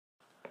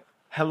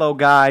Hello,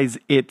 guys.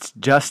 It's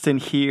Justin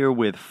here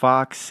with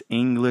Fox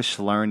English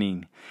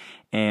Learning.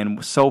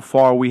 And so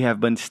far, we have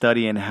been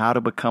studying how to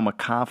become a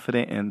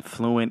confident and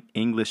fluent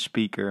English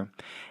speaker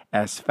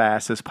as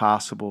fast as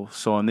possible.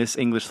 So, in this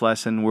English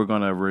lesson, we're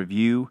going to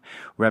review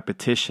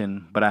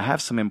repetition, but I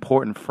have some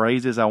important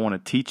phrases I want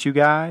to teach you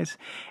guys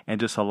and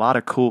just a lot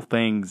of cool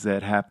things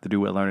that have to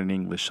do with learning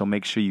English. So,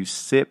 make sure you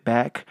sit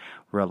back,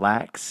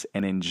 relax,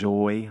 and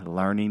enjoy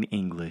learning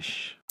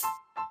English.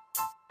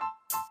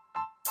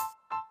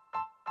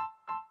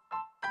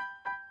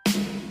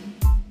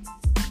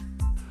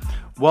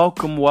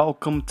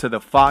 Welcome to the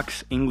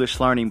Fox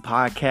English Learning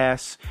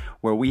Podcast,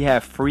 where we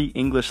have free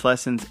English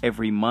lessons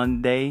every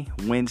Monday,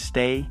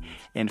 Wednesday,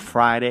 and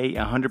Friday,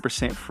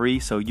 100% free,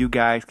 so you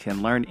guys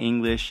can learn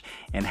English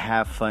and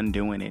have fun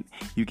doing it.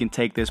 You can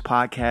take this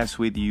podcast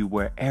with you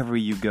wherever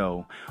you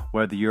go,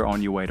 whether you're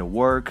on your way to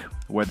work,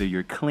 whether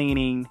you're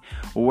cleaning,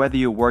 or whether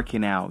you're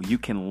working out. You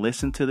can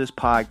listen to this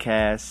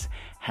podcast,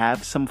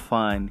 have some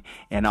fun,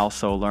 and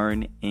also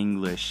learn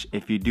English.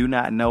 If you do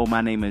not know,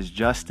 my name is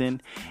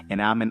Justin, and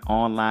I'm an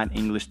online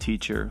English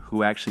teacher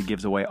who actually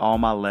gives away all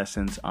my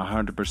lessons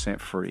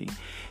 100% free.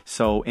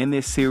 So in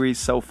this series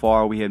so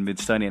far, we have been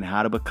studying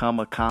how to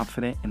become a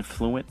confident and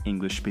fluent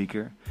English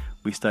speaker.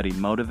 We studied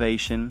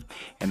motivation,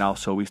 and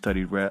also we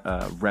studied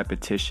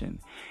repetition.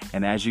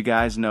 And as you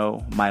guys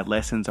know, my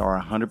lessons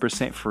are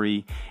 100%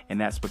 free,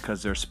 and that's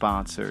because they're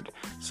sponsored.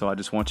 So I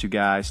just want you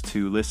guys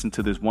to listen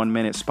to this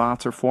 1-minute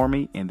sponsor for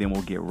me, and then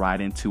we'll get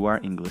right into our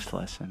English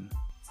lesson.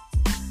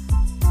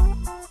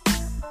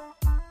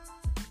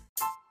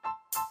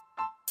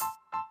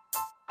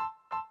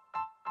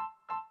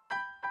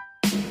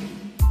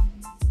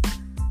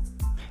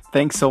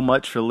 Thanks so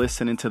much for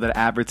listening to the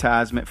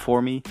advertisement for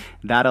me.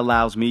 That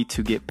allows me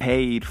to get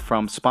paid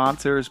from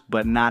sponsors,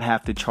 but not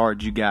have to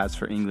charge you guys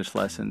for English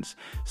lessons.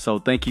 So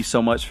thank you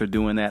so much for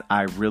doing that.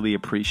 I really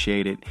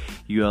appreciate it.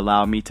 You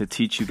allow me to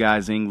teach you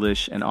guys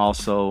English and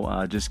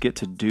also just get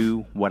to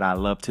do what I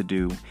love to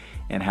do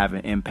and have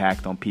an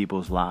impact on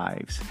people's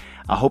lives.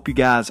 I hope you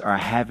guys are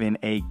having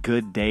a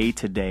good day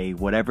today.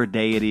 Whatever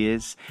day it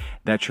is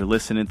that you're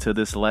listening to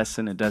this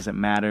lesson, it doesn't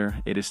matter.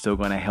 It is still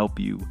going to help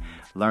you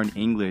learn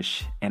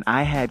English. And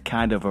I had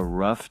kind of a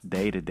rough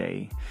day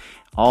today.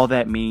 All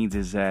that means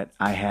is that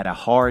I had a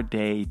hard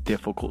day,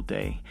 difficult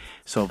day.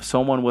 So if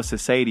someone was to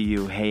say to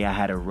you, hey, I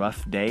had a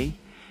rough day,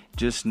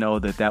 just know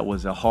that that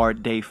was a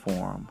hard day for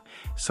them.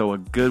 So a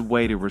good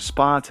way to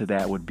respond to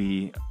that would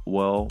be,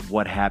 well,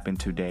 what happened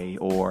today?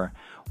 Or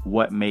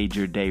what made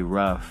your day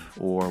rough?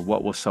 Or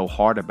what was so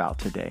hard about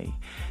today?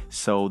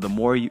 So the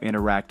more you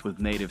interact with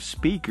native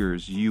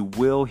speakers, you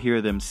will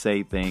hear them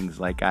say things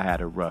like, I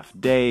had a rough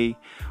day,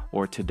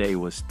 or today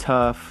was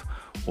tough,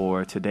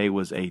 or today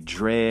was a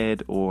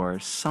dread, or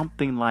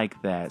something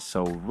like that.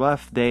 So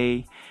rough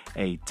day,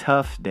 a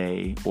tough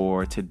day,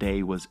 or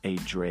today was a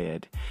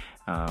dread.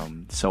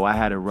 So I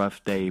had a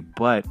rough day,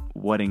 but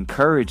what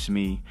encouraged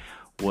me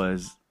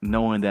was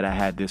knowing that I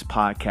had this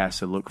podcast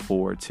to look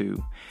forward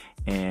to.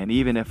 And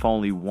even if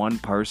only one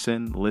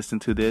person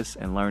listened to this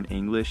and learned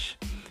English,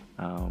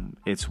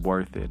 it's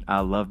worth it.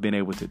 I love being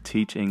able to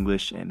teach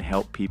English and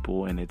help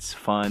people, and it's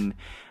fun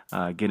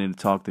getting to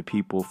talk to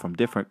people from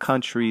different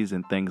countries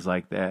and things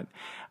like that.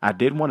 I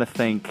did want to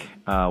thank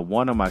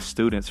one of my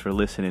students for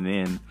listening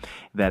in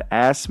that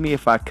asked me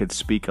if I could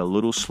speak a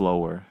little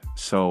slower.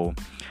 So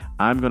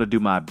I'm going to do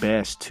my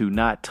best to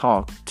not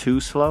talk too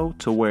slow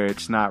to where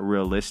it's not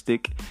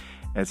realistic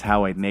as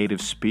how a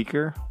native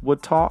speaker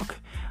would talk.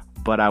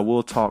 But I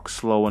will talk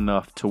slow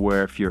enough to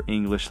where if your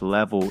English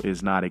level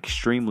is not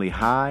extremely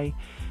high,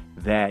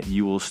 that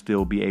you will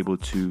still be able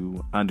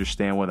to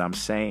understand what I'm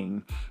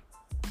saying.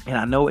 And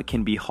I know it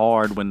can be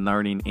hard when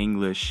learning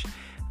English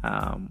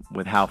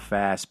with how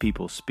fast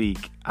people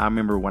speak. I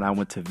remember when I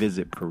went to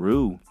visit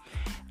Peru,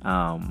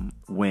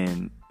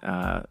 when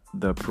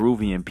the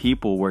Peruvian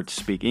people were to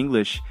speak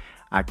English,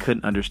 I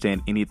couldn't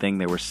understand anything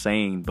they were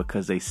saying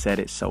because they said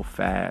it so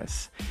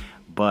fast.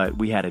 But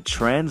we had a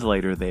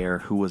translator there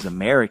who was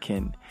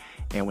American,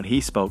 and when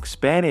he spoke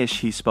Spanish,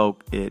 he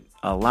spoke it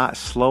a lot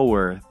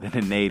slower than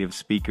the native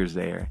speakers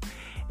there.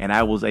 And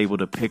I was able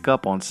to pick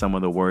up on some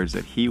of the words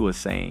that he was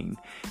saying.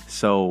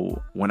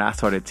 So when I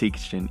started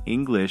teaching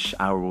English,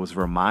 I was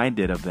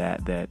reminded of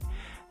that,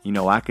 you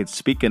know, I could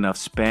speak enough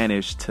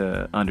Spanish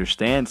to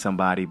understand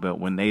somebody, but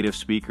when native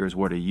speakers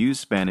were to use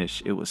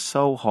Spanish, it was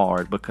so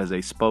hard because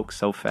they spoke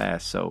so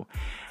fast. So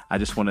I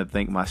just want to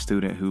thank my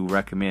student who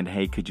recommended,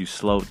 hey, could you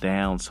slow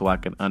down so I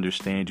can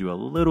understand you a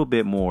little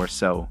bit more?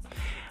 So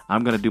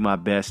I'm going to do my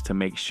best to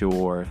make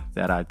sure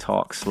that I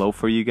talk slow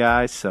for you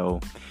guys. So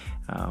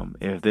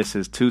if this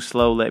is too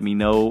slow, let me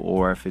know.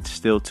 Or if it's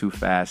still too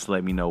fast,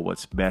 let me know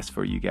what's best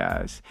for you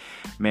guys.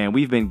 Man,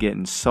 we've been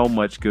getting so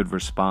much good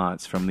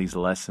response from these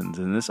lessons,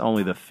 and this is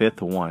only the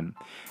 5th one.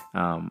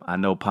 I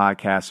know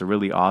podcasts are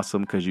really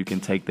awesome because you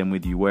can take them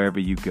with you wherever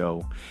you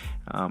go.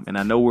 And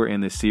I know we're in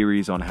this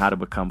series on how to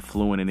become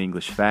fluent in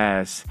English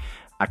fast.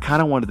 I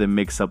kind of wanted to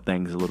mix up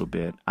things a little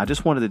bit. I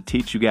just wanted to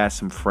teach you guys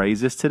some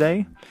phrases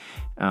today.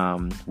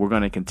 We're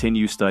going to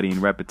continue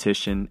studying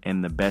repetition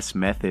and the best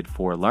method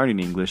for learning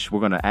English. We're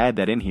going to add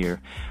that in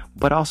here.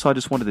 But also, I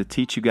just wanted to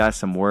teach you guys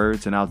some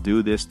words, and I'll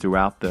do this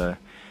throughout the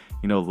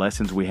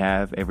lessons we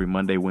have every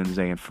Monday,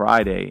 Wednesday, and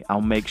Friday.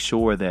 I'll make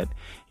sure that,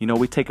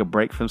 we take a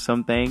break from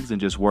some things and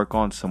just work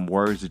on some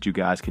words that you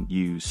guys can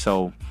use.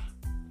 So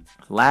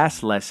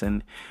last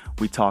lesson,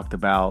 we talked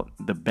about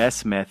the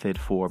best method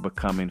for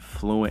becoming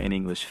fluent in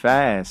English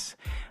fast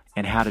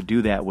and how to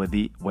do that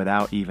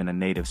without even a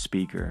native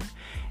speaker.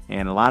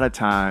 And a lot of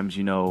times,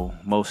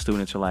 most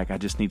students are like, I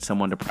just need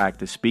someone to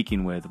practice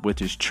speaking with,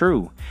 which is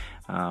true.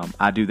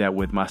 I do that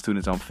with my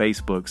students on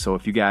Facebook. So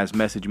if you guys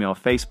message me on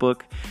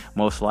Facebook,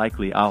 most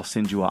likely I'll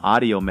send you an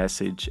audio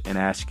message and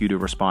ask you to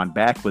respond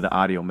back with an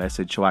audio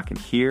message so I can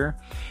hear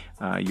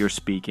your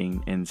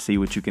speaking and see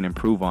what you can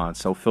improve on.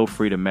 So feel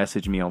free to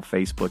message me on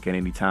Facebook at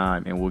any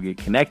time and we'll get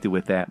connected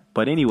with that.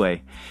 But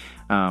anyway,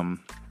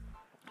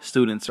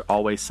 students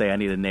always say I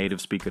need a native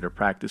speaker to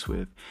practice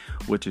with,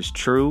 which is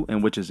true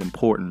and which is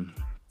important.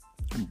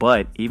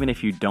 But even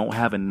if you don't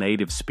have a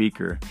native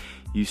speaker,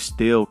 you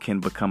still can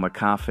become a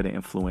confident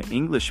and fluent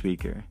English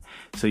speaker.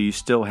 So you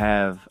still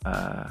have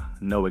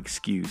no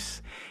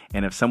excuse.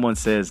 And if someone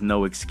says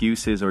no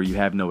excuses or you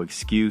have no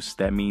excuse,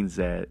 that means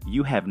that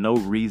you have no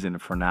reason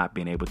for not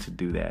being able to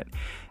do that.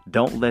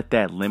 Don't let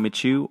that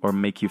limit you or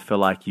make you feel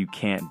like you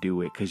can't do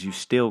it, because you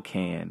still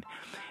can.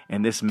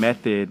 And this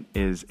method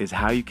is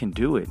how you can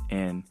do it.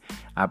 And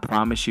I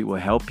promise you it will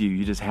help you.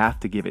 You just have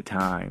to give it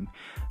time.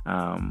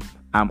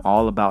 I'm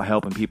all about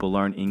helping people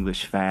learn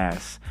English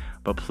fast,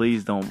 but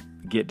please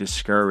don't get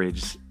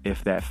discouraged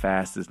if that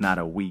fast is not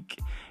a week.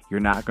 You're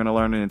not going to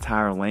learn an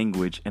entire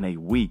language in a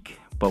week.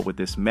 But with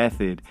this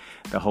method,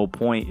 the whole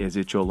point is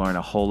that you'll learn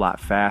a whole lot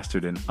faster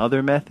than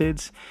other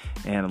methods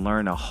and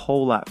learn a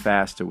whole lot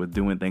faster with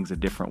doing things a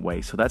different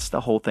way. So that's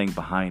the whole thing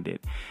behind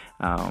it.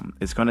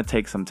 It's going to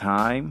take some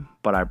time,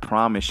 but I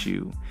promise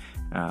you,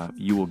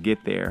 you will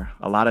get there.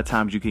 A lot of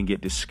times you can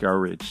get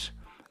discouraged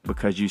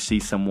because you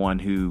see someone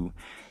who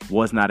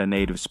was not a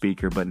native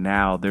speaker, but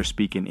now they're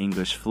speaking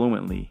English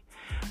fluently.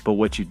 But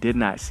what you did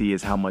not see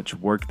is how much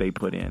work they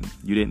put in.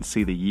 You didn't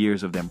see the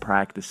years of them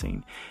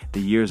practicing, the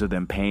years of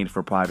them paying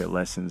for private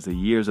lessons, the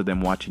years of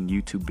them watching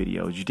YouTube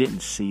videos. You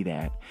didn't see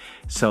that.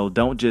 So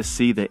don't just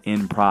see the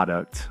end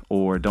product,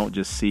 or don't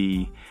just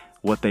see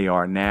what they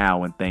are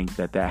now and think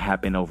that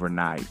happened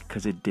overnight,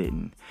 because it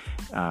didn't.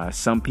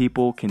 Some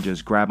people can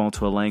just grab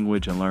onto a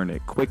language and learn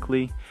it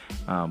quickly,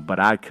 but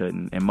I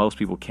couldn't, and most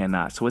people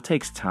cannot. So it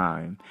takes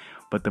time.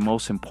 But the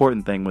most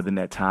important thing within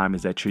that time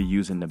is that you're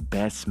using the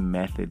best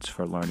methods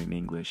for learning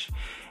English.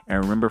 And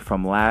remember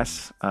from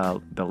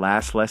the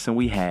last lesson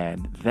we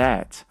had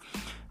that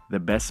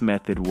the best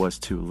method was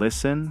to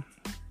listen,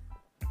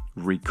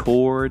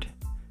 record,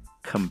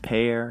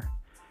 compare,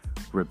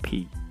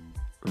 repeat.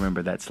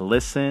 Remember, that's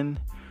listen,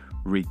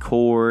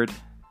 record,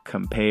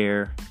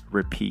 compare,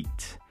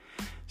 repeat.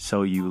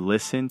 So you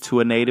listen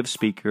to a native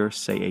speaker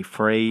say a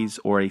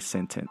phrase or a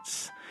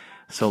sentence.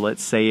 So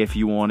let's say if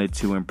you wanted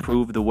to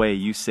improve the way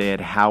you said,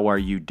 how are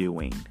you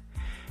doing?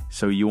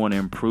 So you want to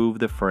improve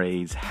the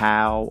phrase,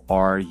 how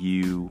are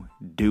you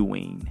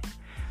doing?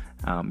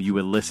 You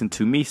would listen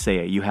to me say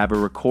it. You have a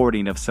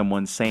recording of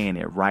someone saying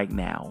it right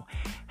now.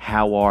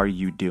 How are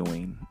you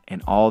doing?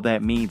 And all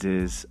that means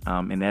is,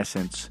 in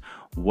essence,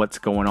 what's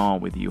going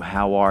on with you?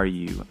 How are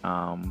you?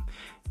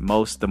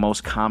 The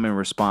most common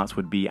response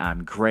would be,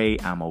 I'm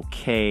great, I'm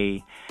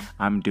okay,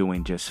 I'm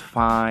doing just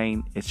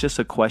fine. It's just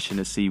a question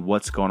to see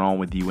what's going on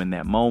with you in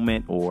that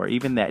moment or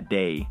even that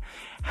day.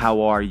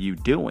 How are you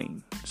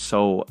doing?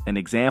 So an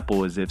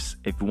example is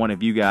if one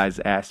of you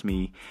guys asked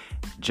me,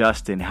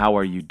 Justin, how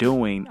are you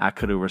doing? I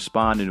could have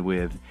responded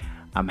with,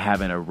 I'm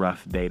having a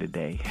rough day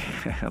today.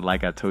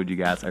 Like I told you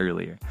guys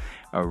earlier,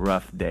 a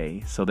rough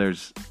day. So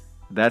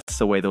that's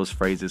the way those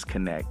phrases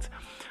connect.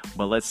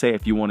 But let's say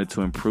if you wanted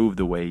to improve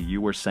the way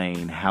you were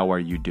saying, how are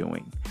you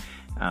doing?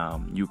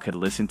 You could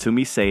listen to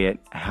me say it,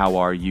 how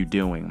are you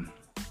doing?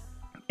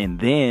 And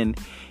then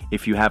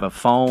if you have a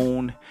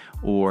phone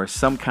or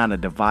some kind of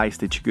device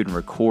that you can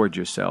record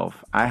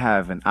yourself. I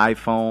have an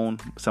iPhone.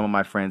 Some of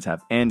my friends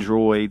have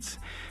Androids.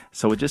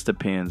 So it just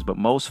depends. But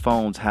most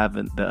phones have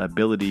the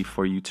ability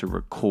for you to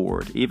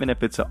record, even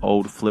if it's an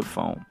old flip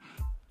phone.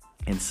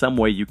 In some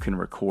way you can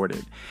record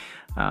it.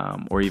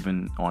 Or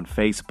even on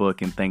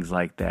Facebook and things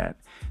like that.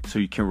 So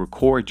you can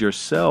record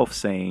yourself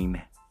saying,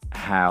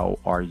 how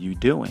are you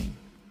doing?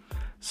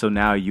 So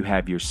now you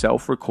have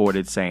yourself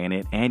recorded saying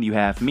it, and you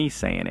have me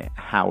saying it,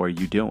 how are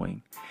you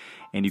doing?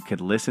 And you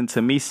could listen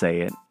to me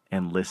say it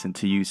and listen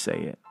to you say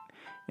it.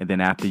 And then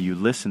after you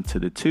listen to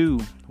the two,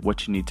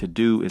 what you need to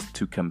do is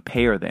to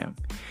compare them.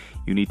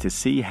 You need to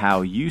see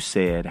how you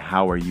said,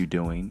 how are you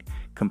doing,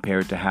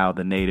 compared to how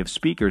the native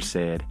speaker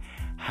said,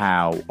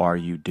 how are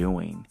you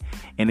doing?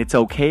 And it's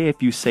okay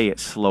if you say it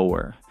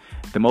slower.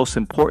 The most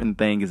important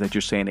thing is that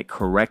you're saying it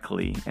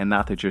correctly and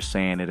not that you're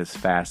saying it as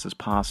fast as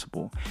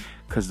possible.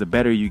 Because the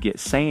better you get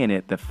saying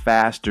it, the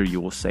faster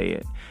you will say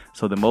it.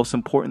 So the most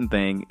important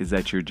thing is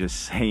that you're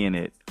just saying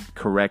it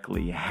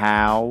correctly.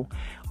 How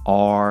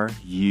are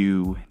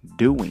you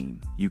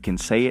doing? You can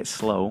say it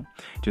slow.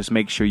 Just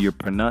make sure you're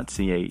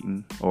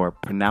pronouncing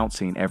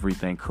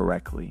everything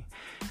correctly.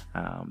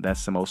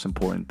 That's the most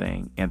important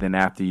thing. And then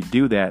after you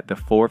do that, the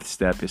fourth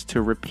step is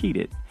to repeat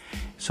it.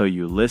 So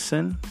you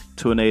listen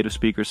to a native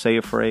speaker say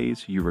a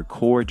phrase, you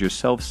record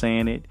yourself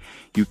saying it,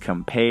 you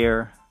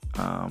compare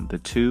the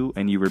two,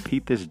 and you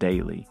repeat this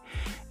daily.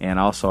 And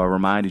also, I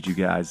reminded you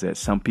guys that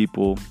some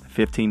people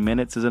 15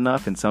 minutes is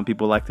enough, and some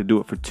people like to do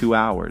it for 2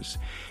 hours.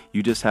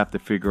 You just have to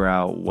figure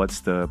out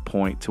what's the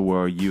point to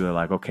where you are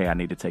like, okay, I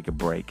need to take a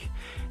break.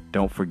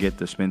 Don't forget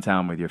to spend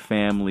time with your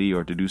family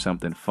or to do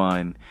something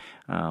fun,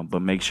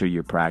 but make sure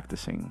you're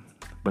practicing.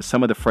 But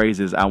some of the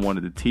phrases I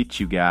wanted to teach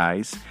you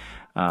guys,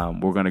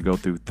 we're going to go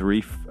through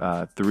three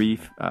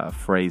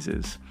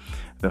phrases.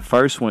 The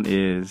first one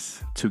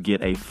is to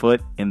get a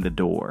foot in the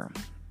door.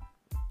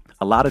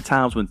 A lot of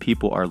times when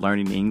people are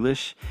learning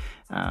English,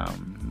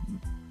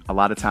 a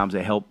lot of times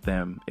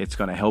it's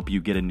going to help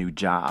you get a new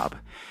job.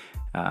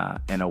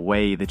 And a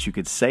way that you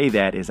could say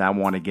that is, I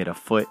want to get a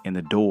foot in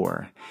the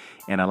door.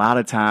 And a lot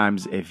of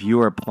times if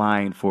you're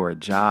applying for a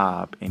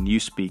job and you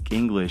speak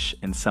English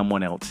and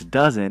someone else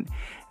doesn't,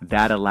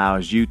 that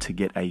allows you to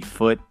get a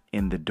foot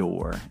in the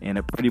door. And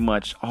it pretty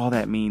much all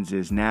that means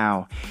is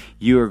now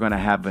you are going to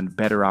have a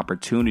better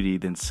opportunity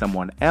than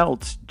someone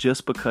else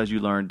just because you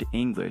learned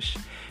English.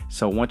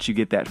 So once you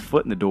get that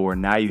foot in the door,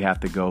 now you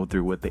have to go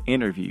through with the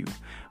interview.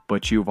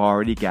 But you've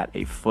already got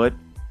a foot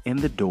in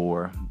the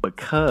door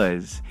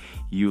because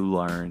you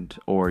learned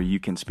or you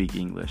can speak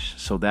English.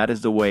 So that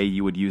is the way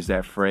you would use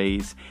that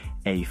phrase,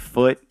 a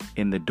foot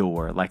in the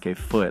door, like a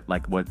foot,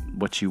 like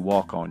what you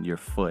walk on, your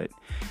foot,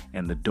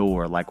 and the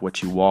door, like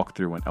what you walk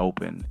through and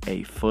open,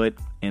 a foot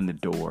in the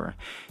door.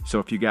 So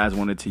if you guys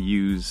wanted to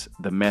use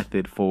the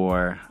method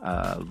for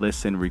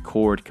listen,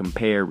 record,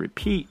 compare,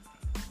 repeat,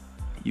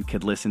 you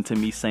could listen to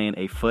me saying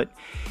a foot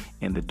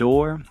in the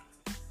door,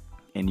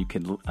 and you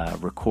could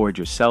record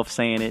yourself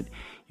saying it.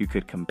 You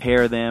could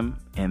compare them,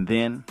 and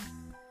then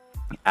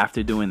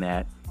after doing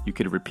that, you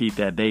could repeat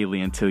that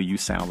daily until you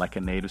sound like a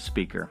native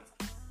speaker.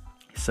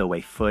 So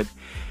a foot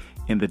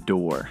in the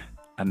door.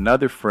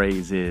 Another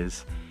phrase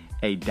is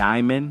a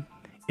diamond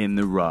in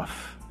the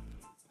rough.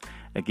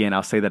 Again,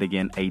 I'll say that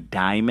again, a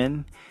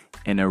diamond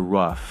in a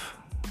rough.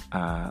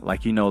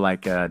 Like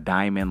a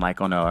diamond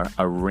like on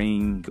a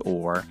ring,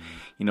 or,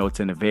 it's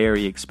in a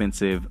very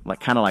expensive, like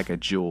kind of like a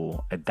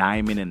jewel, a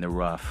diamond in the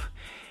rough.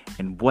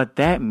 And what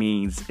that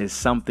means is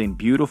something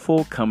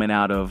beautiful coming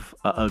out of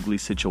an ugly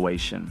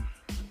situation.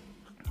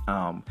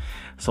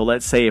 So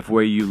let's say if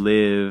where you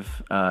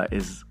live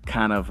is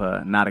kind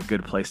of not a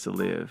good place to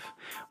live,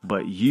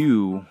 but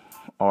you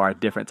are a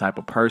different type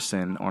of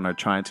person or are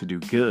trying to do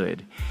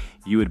good,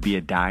 you would be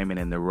a diamond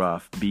in the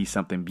rough, be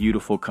something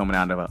beautiful coming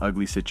out of an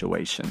ugly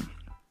situation.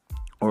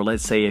 Or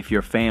let's say if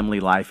your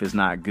family life is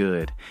not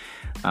good,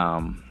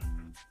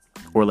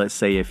 or let's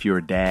say if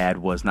your dad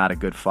was not a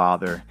good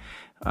father,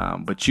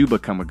 but you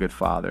become a good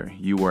father.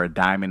 You were a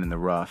diamond in the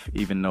rough.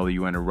 Even though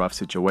you were in a rough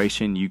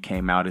situation, you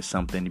came out as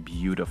something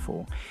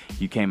beautiful.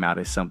 You came out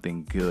as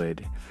something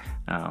good.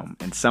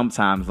 And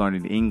sometimes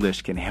learning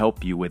English can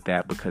help you with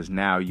that, because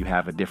now you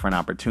have a different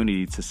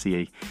opportunity to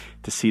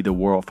see the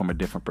world from a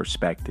different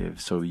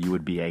perspective. So you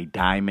would be a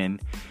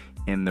diamond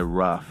in the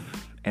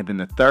rough. And then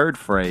the third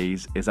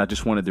phrase is, I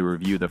just wanted to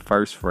review the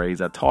first phrase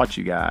I taught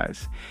you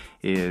guys,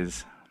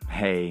 is,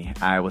 hey,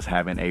 I was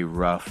having a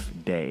rough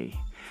day.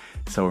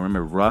 So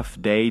remember, rough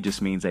day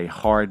just means a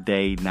hard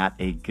day, not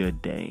a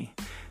good day.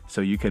 So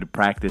you could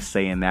practice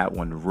saying that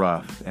one,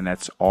 rough, and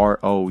that's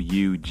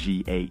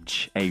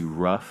ROUGH, a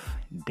rough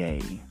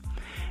day.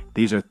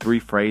 These are three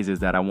phrases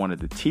that I wanted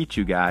to teach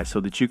you guys so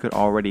that you could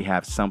already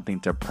have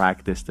something to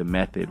practice the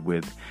method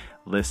with.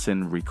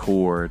 Listen,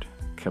 record,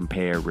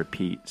 compare,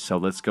 repeat. So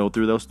let's go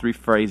through those three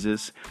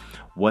phrases,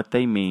 what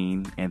they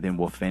mean, and then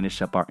we'll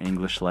finish up our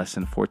English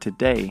lesson for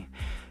today.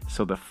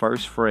 So the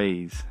first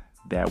phrase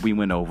that we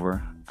went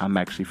over, I'm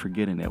actually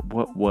forgetting it.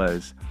 What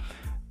was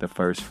the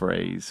first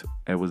phrase?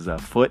 It was a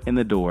foot in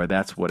the door.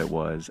 That's what it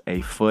was.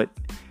 A foot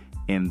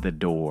in the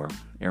door.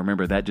 And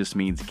remember, that just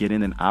means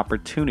getting an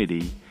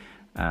opportunity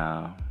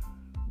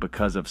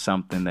because of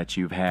something that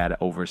you've had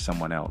over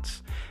someone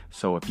else.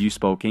 So if you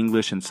spoke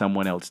English and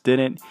someone else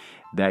didn't,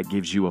 that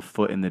gives you a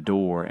foot in the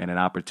door and an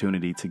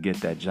opportunity to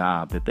get that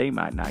job that they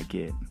might not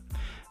get.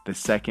 The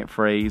second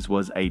phrase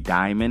was a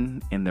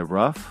diamond in the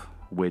rough,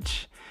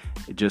 which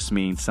it just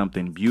means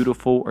something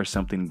beautiful or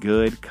something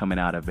good coming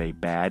out of a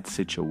bad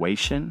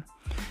situation.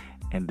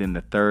 And then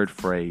the third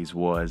phrase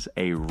was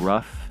a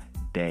rough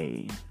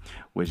day,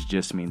 which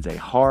just means a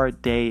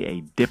hard day,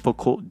 a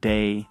difficult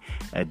day,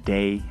 a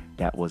day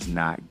that was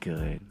not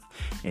good.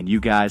 And you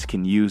guys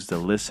can use the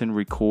listen,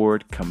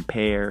 record,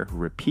 compare,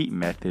 repeat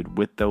method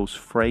with those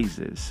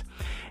phrases.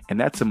 And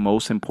that's the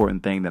most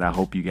important thing that I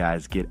hope you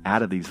guys get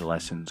out of these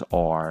lessons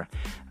are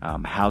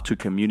how to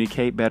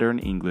communicate better in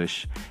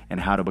English and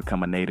how to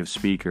become a native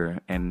speaker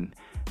and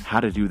how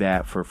to do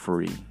that for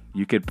free.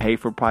 You could pay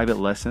for private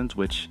lessons,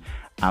 which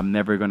I'm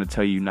never going to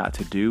tell you not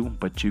to do,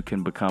 but you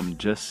can become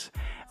just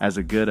as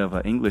a good of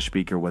an English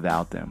speaker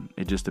without them.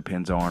 It just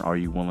depends on, are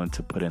you willing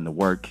to put in the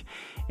work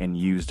and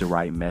use the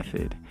right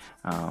method?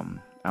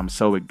 I'm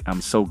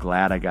so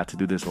glad I got to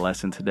do this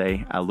lesson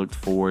today. I looked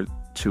forward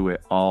to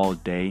it all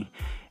day.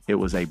 It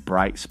was a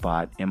bright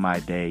spot in my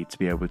day to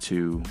be able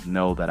to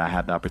know that I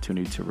have the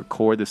opportunity to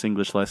record this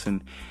English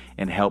lesson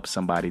and help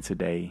somebody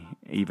today,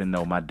 even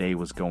though my day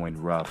was going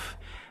rough.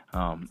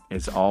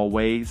 As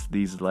always,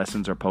 these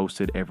lessons are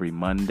posted every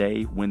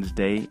Monday,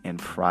 Wednesday, and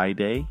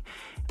Friday.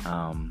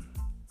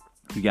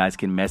 You guys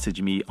can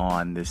message me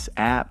on this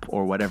app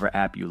or whatever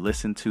app you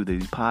listen to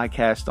these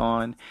podcasts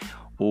on,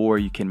 or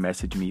you can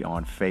message me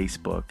on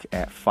Facebook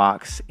at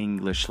Fox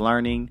English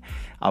Learning.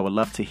 I would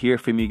love to hear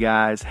from you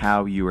guys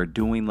how you are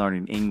doing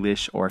learning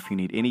English, or if you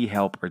need any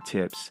help or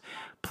tips,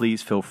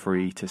 please feel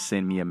free to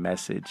send me a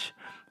message.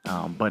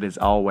 But as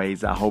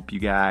always, I hope you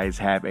guys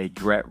have a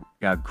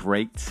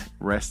great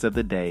rest of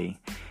the day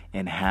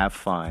and have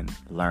fun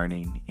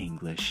learning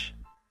English.